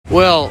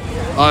Well,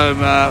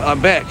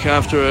 I'm back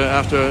after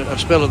a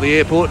spell at the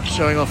airport,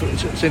 sending off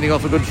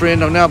a good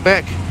friend. I'm now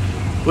back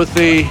with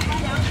the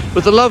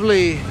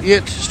lovely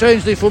yet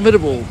strangely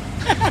formidable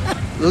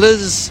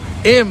Liz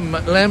M.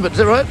 Lambert. Is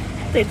that right?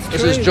 That's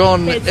This true. is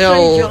John That's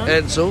L. true, John.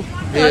 Ansell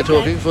here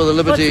talking for the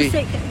Liberty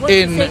What's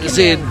the second NZ.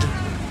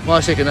 name? My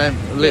second name,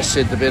 less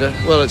said the better.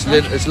 Well, it's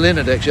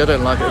Leonard actually. I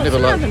don't like it. Oh, I've never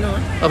it's liked it. rather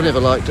nice. I've never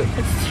liked it.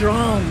 It's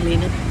strong,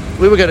 Leonard.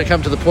 We were going to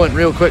come to the point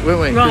real quick,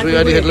 weren't we? Because Right, we we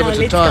only had were. limited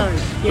Let's time.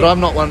 go. But Yeah.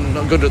 I'm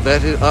not good at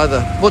that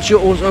either. What's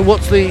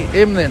the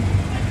M then?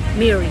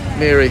 Mary.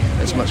 Mary.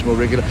 That's much more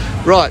regular.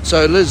 Right.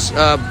 So Liz,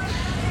 what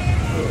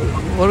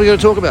are we going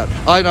to talk about?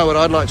 I know what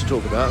I'd like to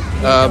talk about.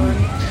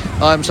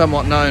 I'm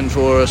somewhat known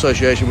for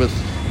association with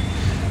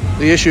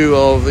the issue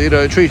of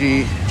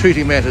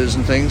treaty matters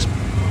and things.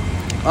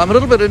 I'm a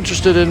little bit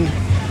interested in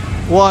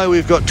why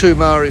we've got two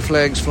Maori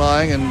flags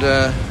flying and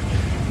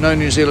no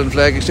New Zealand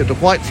flag except a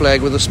white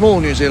flag with a small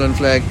New Zealand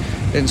flag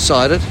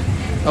inside it.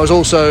 I was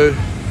also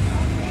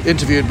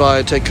interviewed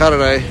by Te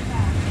Karere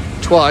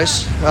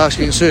twice,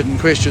 asking certain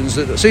questions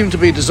that seem to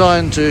be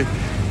designed to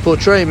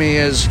portray me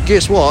as,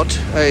 guess what,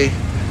 a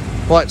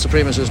white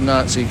supremacist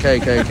Nazi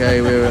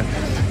KKK, where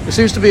there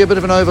seems to be a bit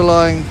of an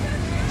overlying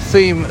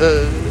theme,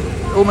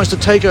 almost a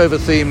takeover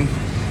theme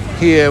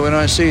here when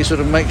I see sort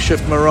of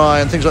makeshift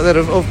marae and things like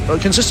that,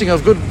 consisting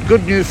of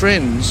good new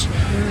friends.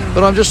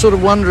 But I'm just sort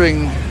of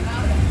wondering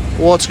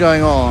what's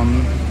going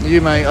on.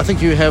 I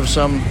think you have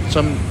some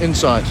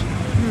insight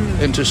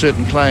into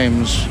certain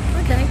claims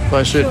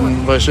by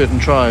certain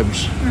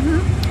tribes.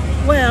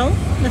 Mm-hmm. Well,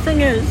 the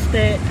thing is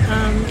that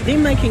they're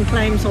making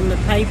claims on the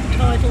paper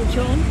title,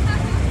 John,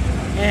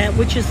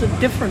 which is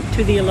different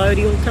to the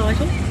allodial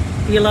title.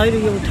 The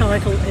allodial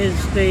title is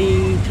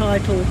the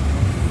title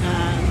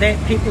that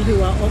people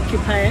who are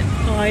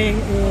occupying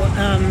or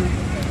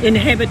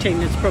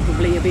inhabiting is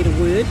probably a better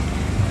word,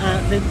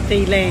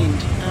 the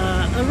land.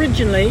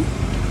 Originally,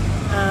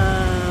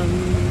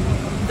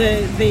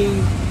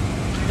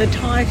 the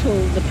title,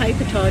 the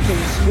paper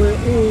titles were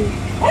all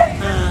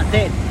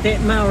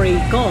that Maori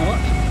got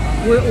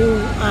were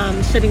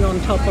all sitting on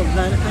top of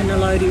an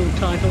allodial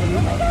title,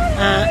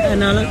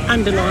 an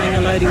underlying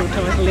allodial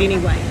title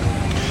anyway.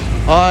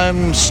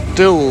 I'm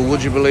still,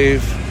 would you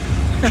believe,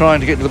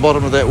 trying to get to the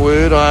bottom of that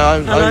word.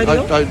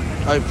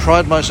 I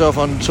pride myself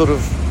on sort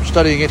of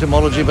studying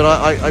etymology, but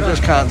I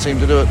just can't seem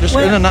to do it. Just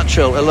in a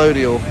nutshell,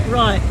 allodial.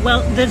 Right.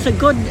 Well, there's a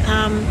good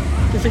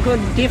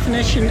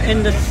definition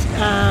in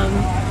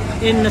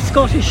the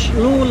Scottish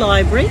Law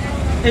Library.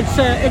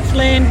 It's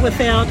land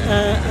without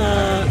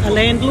a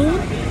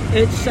landlord.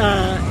 It's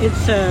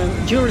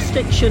a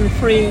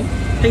jurisdiction-free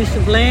piece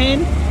of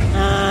land.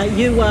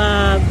 You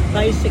are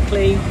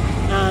basically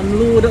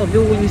lord of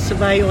all you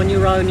survey on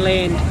your own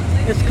land.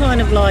 It's kind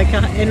of like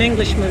an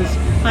Englishman's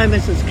home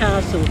is his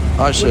castle,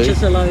 which is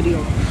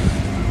allodial.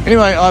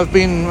 Anyway, I've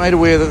been made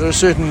aware that there are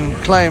certain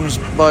claims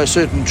by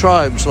certain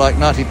tribes, like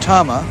Ngāti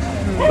Tama,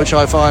 which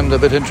I find a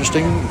bit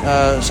interesting.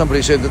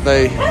 Somebody said that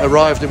they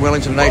arrived in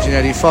Wellington in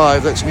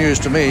 1885. That's news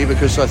to me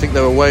because I think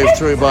they were waved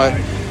through by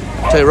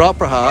Te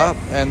Rapraha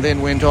and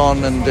then went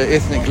on and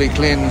ethnically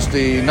cleansed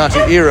the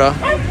Ngāti era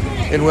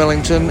in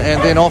Wellington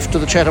and then off to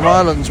the Chatham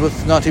Islands with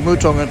Ngāti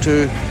Mutonga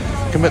to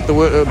commit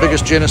the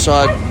biggest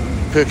genocide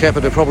per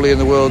capita probably in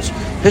the world's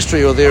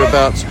history or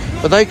thereabouts.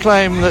 But they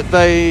claim that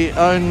they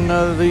own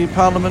the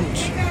Parliament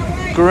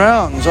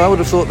grounds. I would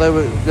have thought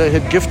they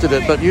had gifted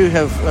it, but you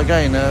have,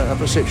 again, a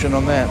perception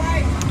on that.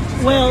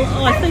 Well,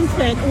 I think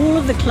that all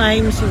of the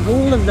claims of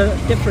all of the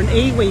different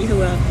iwi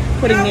who are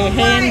putting their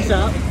hands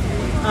up,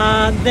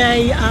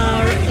 they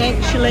are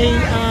actually,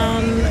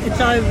 it's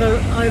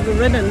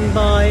overridden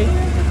by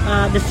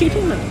the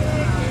settlement.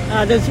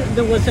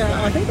 There was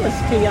I think it was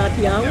Te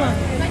Atiawa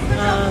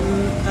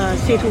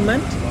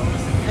settlement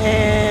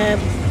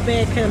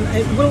back in,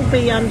 it will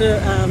be under,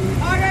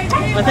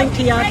 I think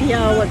Te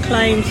Atiawa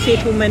Claims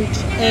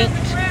Settlement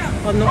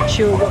Act. I'm not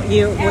sure what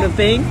year it would have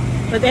been,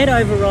 but that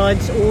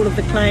overrides all of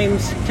the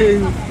claims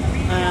to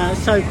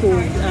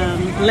so-called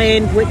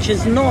land which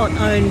is not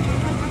owned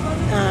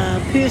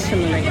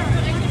personally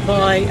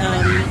by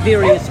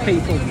various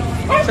people.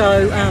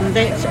 So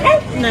that's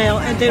now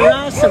there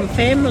are some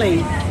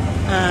family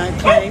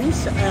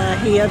claims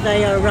here.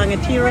 They are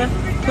rangatira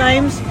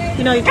claims.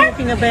 You know, you're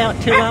talking about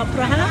Te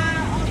Rapraha.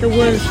 There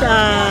was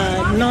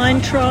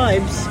 9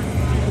 tribes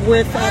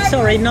with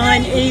 9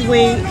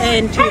 iwi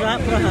and Te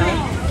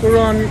Rapraha were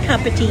on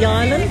Kapiti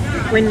Island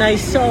when they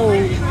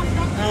sold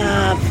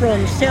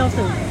from south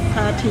of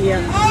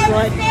Patia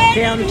right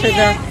down to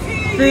the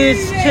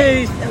first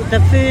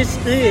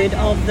third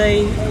of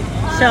the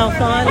South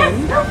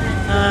Island.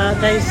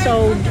 They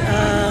sold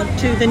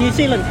to the New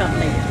Zealand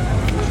Company.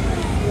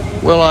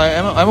 Well,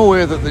 I'm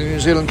aware that the New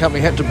Zealand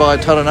Company had to buy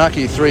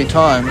Taranaki 3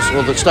 times,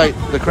 or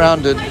the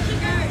Crown did,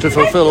 to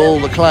fulfil all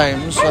the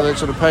claims, so they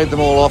sort of paid them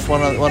all off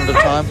one at a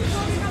time.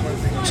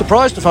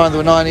 Surprised to find there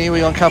were 9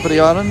 iwi on Kapiti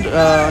Island.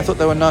 I thought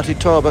they were Ngāti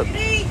Toa, but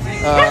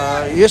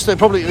yes, they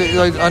probably.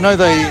 I know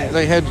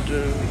they had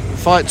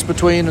fights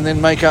between and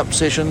then make-up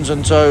sessions,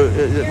 and so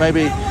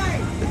maybe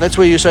That's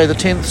where you say the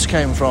tenths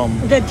came from.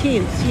 The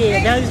tenths,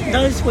 yeah.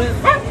 Those were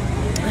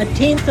a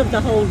tenth of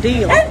the whole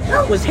deal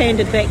was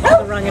handed back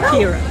to the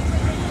rangatira.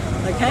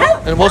 Okay.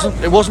 And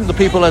it wasn't the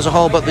people as a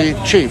whole, but the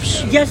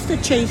chiefs. Just the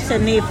chiefs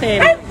and their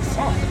families,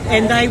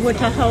 and they were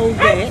to hold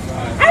that.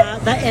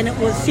 And it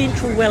was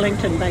central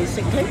Wellington,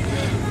 basically.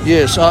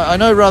 Yes, I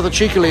know. Rather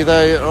cheekily,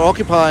 they are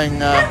occupying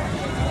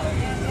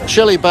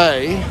Shelley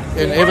Bay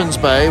in Evans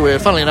Bay, where,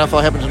 funnily enough,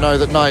 I happen to know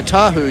that Ngāi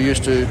Tahu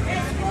used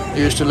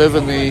to live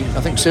in the,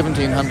 I think,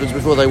 1700s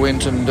before they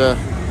went and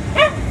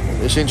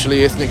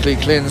essentially ethnically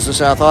cleansed the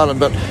South Island.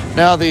 But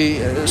now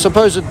the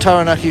supposed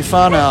Taranaki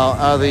whānau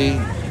are the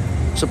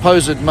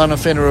supposed mana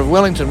whenua of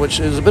Wellington, which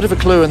is a bit of a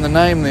clue in the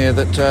name there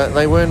that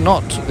they were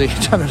not the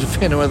tangata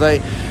whenua.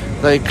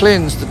 They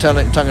cleansed the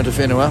tangata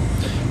whenua,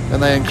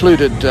 and they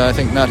included, I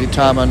think, Ngāti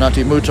Tama,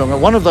 Ngāti Mutonga.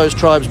 One of those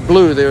tribes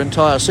blew their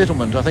entire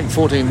settlement, I think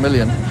 14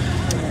 million.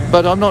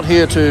 But I'm not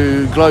here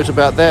to gloat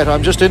about that.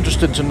 I'm just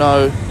interested to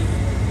know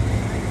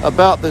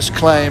about this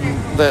claim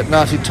that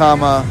Ngāti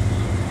Tama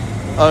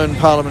own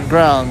Parliament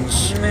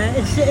grounds.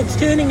 It's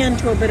turning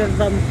into a bit of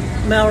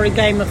Maori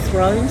Game of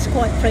Thrones,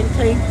 quite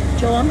frankly,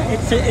 John.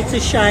 It's a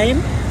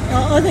shame.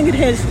 I think it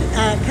has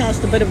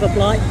cast a bit of a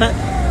blight, but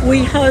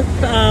we hope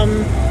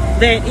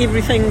that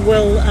everything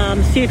will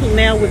settle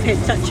now. We've had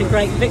such a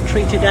great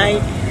victory today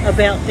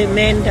about the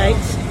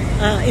mandates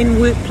in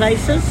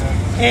workplaces,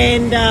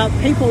 and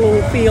people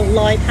will feel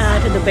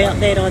light-hearted about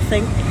that, I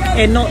think,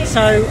 and not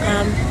so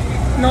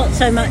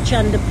much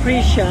under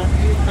pressure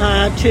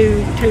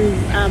to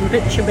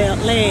bitch about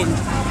land.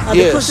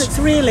 Yes. Because it's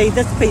really,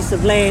 this piece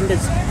of land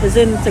is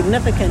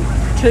insignificant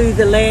to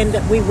the land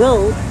that we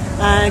will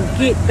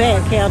get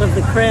back out of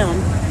the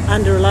Crown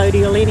under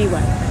allodial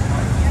anyway.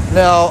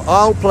 Now,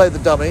 I'll play the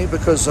dummy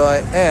because I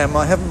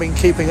haven't been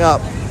keeping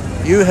up.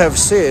 You have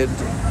said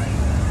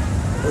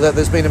that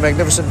there's been a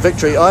magnificent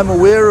victory. I'm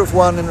aware of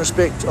one in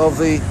respect of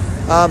the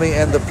army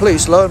and the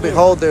police. Lo and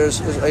behold, there's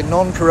a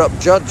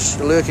non-corrupt judge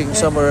lurking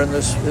somewhere in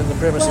the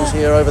premises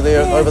here, over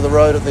the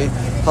road at the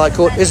High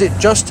Court. Is it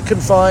just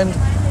confined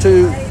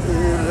to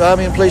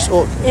army and police,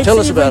 or tell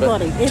us about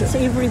it? It's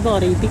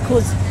everybody,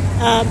 because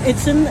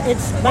it's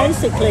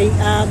basically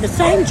the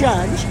same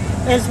judge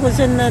as was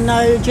in the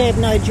no jab,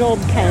 no job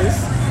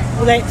case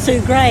that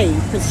Sue Gray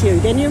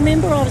pursued. And you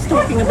remember I was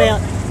talking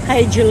about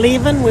page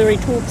 11 where he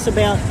talks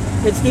about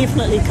it's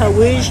definitely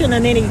coercion,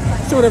 and then he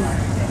sort of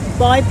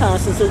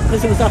bypasses it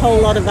because there was a whole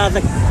lot of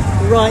other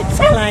rights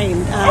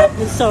claimed.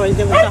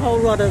 There was a whole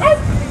lot of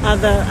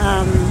other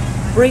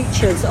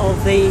breaches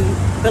of the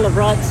Bill of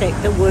Rights Act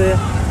that were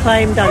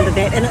claimed under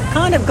that. And it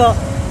kind of got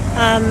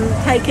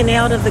taken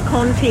out of the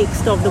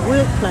context of the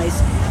workplace.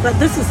 But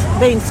this has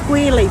been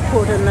squarely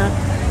put in the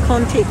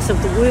context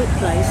of the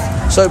workplace.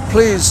 So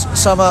please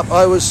sum up.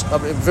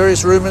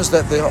 Various rumours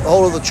that the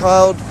whole of the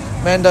child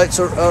mandates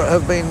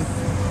have been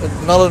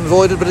null and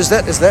voided, but is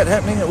that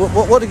happening?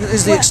 What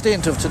is the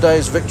extent of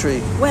today's victory?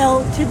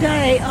 Well,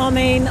 today, I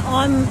mean,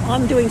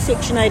 I'm doing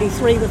Section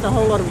 83 with a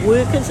whole lot of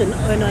workers in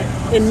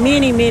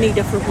many, many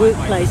different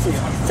workplaces.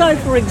 So,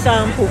 for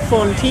example,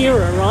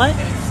 Fonterra, right?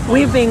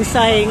 We've been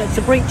saying it's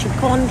a breach of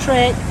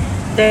contract,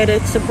 that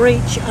it's a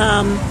breach,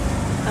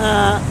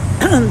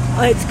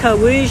 it's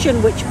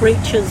coercion, which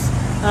breaches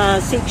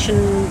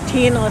Section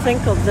 10, I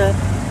think, of the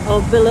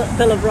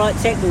Bill of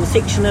Rights Act, or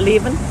Section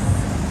 11,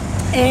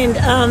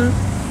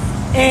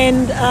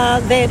 and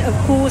that, of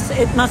course,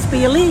 it must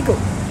be illegal,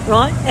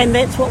 right? And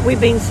that's what we've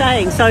been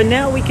saying. So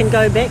now we can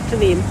go back to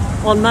them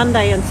on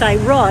Monday and say,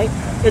 right,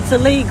 it's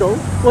illegal.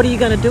 What are you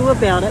going to do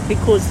about it?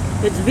 Because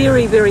it's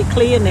very, very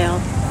clear now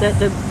that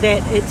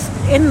it's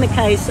in the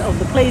case of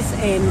the police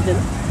and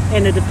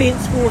the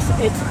Defence Force.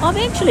 I've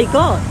actually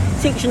got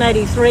Section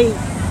 83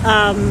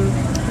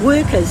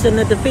 workers in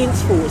the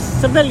Defence Force,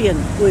 civilian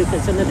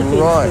workers in the Defence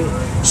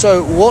Force.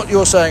 So what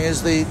you're saying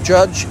is the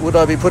judge, would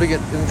I be putting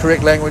it in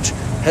correct language,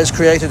 has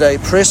created a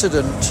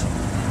precedent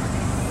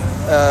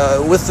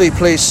with the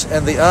police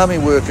and the army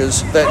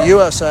workers that you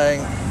are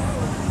saying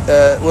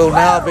will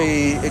now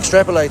be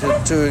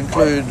extrapolated to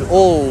include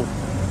all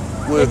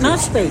workers. It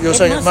must be. You're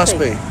saying it must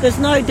be. There's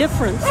no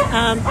difference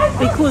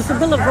because the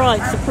Bill of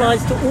Rights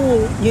applies to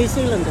all New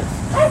Zealanders.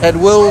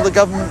 And will the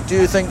government, do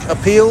you think,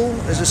 appeal?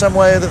 Is there some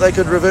way that they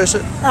could reverse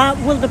it?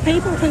 Well, the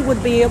people who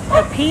would be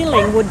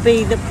appealing would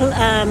be the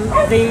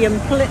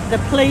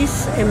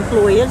police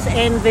employers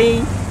and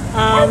the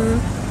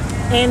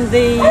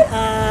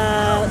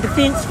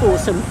Defence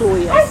Force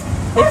employers.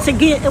 It was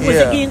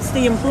against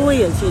the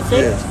employers, you see.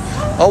 Yes.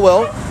 Oh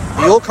well.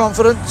 You're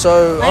confident,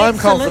 so I'm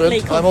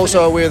confident. I'm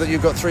also aware that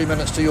you've got 3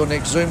 minutes to your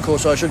next Zoom call,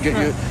 so I should give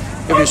you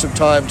some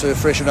time to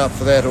freshen up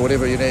for that or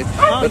whatever you need.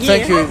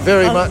 Thank you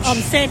very much. I'm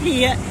sat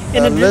here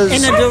in a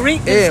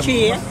director's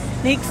chair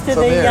next to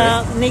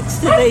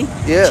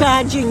the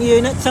charging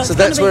unit, so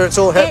that's where it's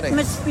all happening.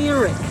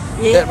 Atmospheric.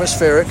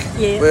 atmospheric.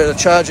 Yeah. We're at a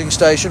charging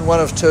station, one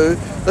of two.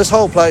 This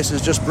whole place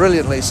is just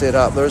brilliantly set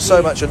up. There is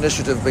so much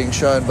initiative being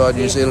shown by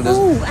New Zealanders.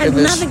 Oh, in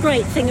this. another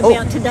great thing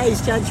about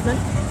today's judgment,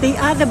 the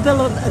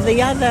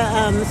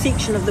other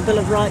section of the Bill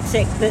of Rights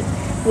Act that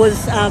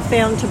was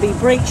found to be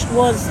breached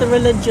was the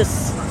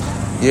religious.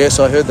 Yes,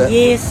 I heard that.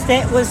 Yes,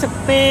 that was a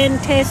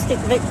fantastic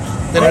victory.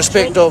 In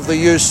respect of the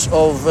use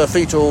of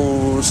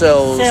fetal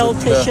cells. Cell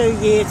tissue,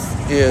 yes.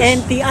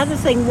 And the other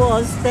thing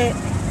was that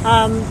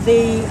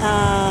the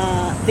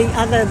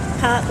other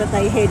part that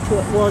they had to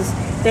it was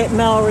that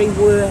Maori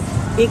were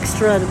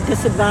extra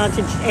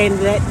disadvantaged, and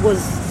that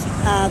was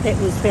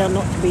found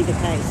not to be the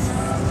case.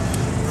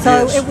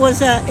 So it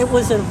was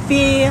a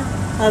fair,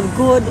 a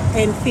good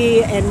and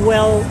fair and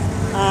well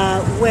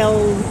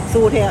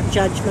thought out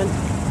judgment,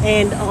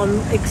 and I'm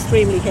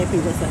extremely happy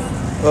with it.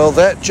 Well,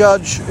 that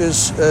judge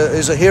is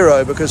a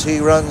hero because he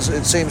runs,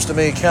 it seems to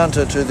me,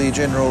 counter to the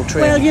general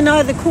trend. Well, you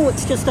know, the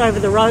court's just over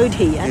the road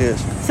here. Yes.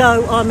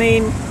 So, I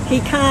mean, he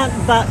can't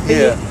but be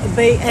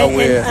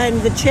aware.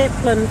 And the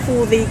chaplain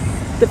for the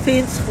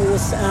Defence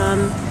Force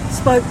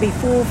spoke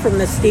before from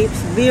the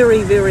steps,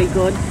 very, very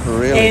good.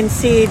 Really? And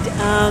said,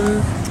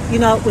 you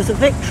know, it was a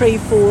victory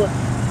for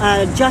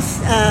justice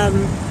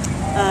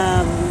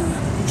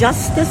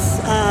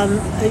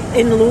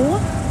in law.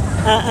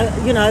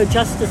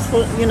 Justice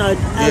for,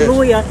 a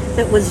lawyer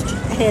that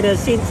had a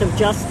sense of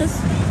justice,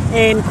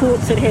 and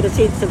courts that had a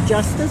sense of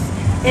justice,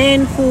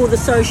 and for the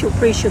social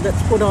pressure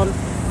that's put on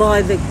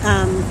by the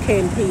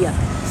camp here.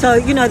 So,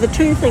 the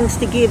two things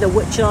together,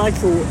 which I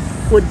thought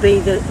would be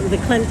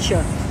the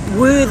clincher,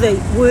 were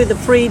the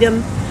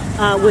freedom,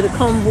 were the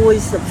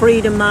convoys, the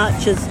freedom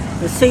marches,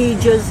 the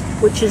sieges,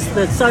 which is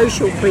the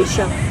social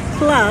pressure,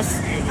 plus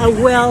a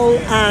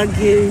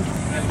well-argued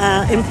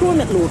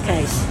employment law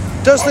case.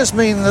 Does this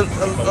mean that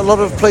a lot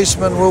of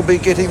policemen will be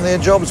getting their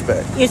jobs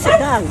back? Yes, it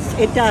does.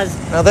 It does.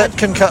 Now that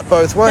can cut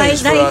both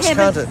ways for us,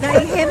 can't it?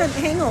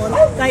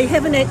 They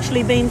haven't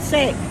actually been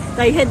sacked.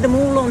 They had them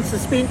all on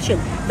suspension.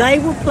 They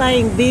were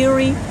playing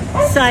very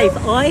safe.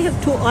 I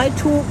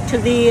talked to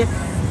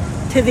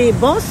their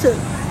bosses.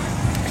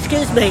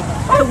 Excuse me,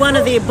 to one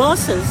of their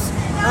bosses.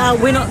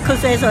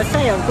 Because as I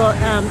say, I've got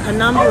a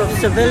number of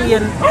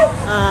civilian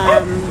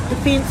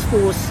Defence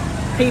Force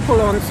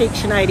people on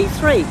Section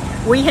 83.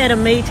 We had a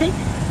meeting.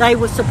 They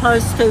were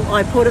supposed to,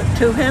 I put it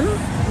to him,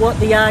 what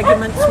the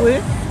arguments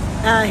were.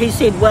 He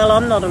said, well,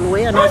 I'm not a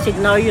lawyer. And I said,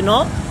 no, you're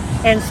not.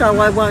 And so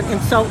I won't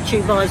insult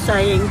you by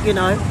saying,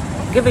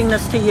 giving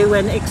this to you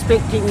and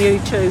expecting you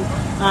to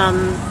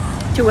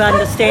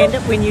understand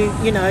it when you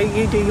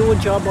do your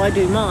job, I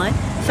do mine.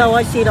 So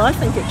I said, I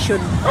think I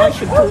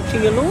should talk to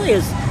your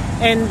lawyers.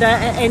 And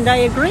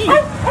they agreed.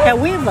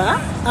 However,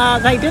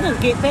 they didn't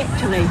get back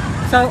to me.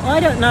 So I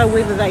don't know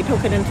whether they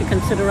took it into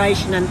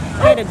consideration and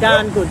had a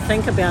darn good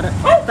think about it.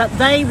 But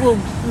they will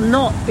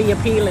not be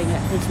appealing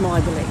it, is my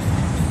belief.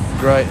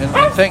 Great, and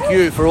thank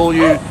you for all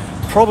you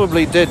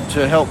probably did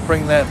to help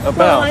bring that about.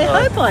 Well, I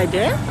hope I did.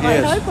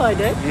 Yes. I hope I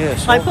did.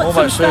 Yes, I put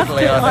almost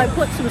certainly. I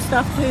put some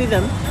stuff to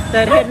them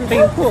that hadn't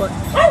been put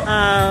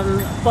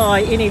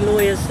by any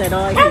lawyers that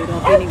I heard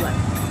of anyway.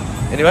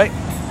 Anyway,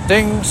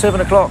 ding,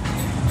 7 o'clock.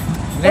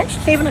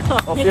 Next. 7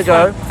 o'clock. Off you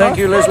go. Thank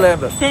you, Liz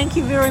Lambert. Thank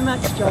you very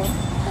much, John.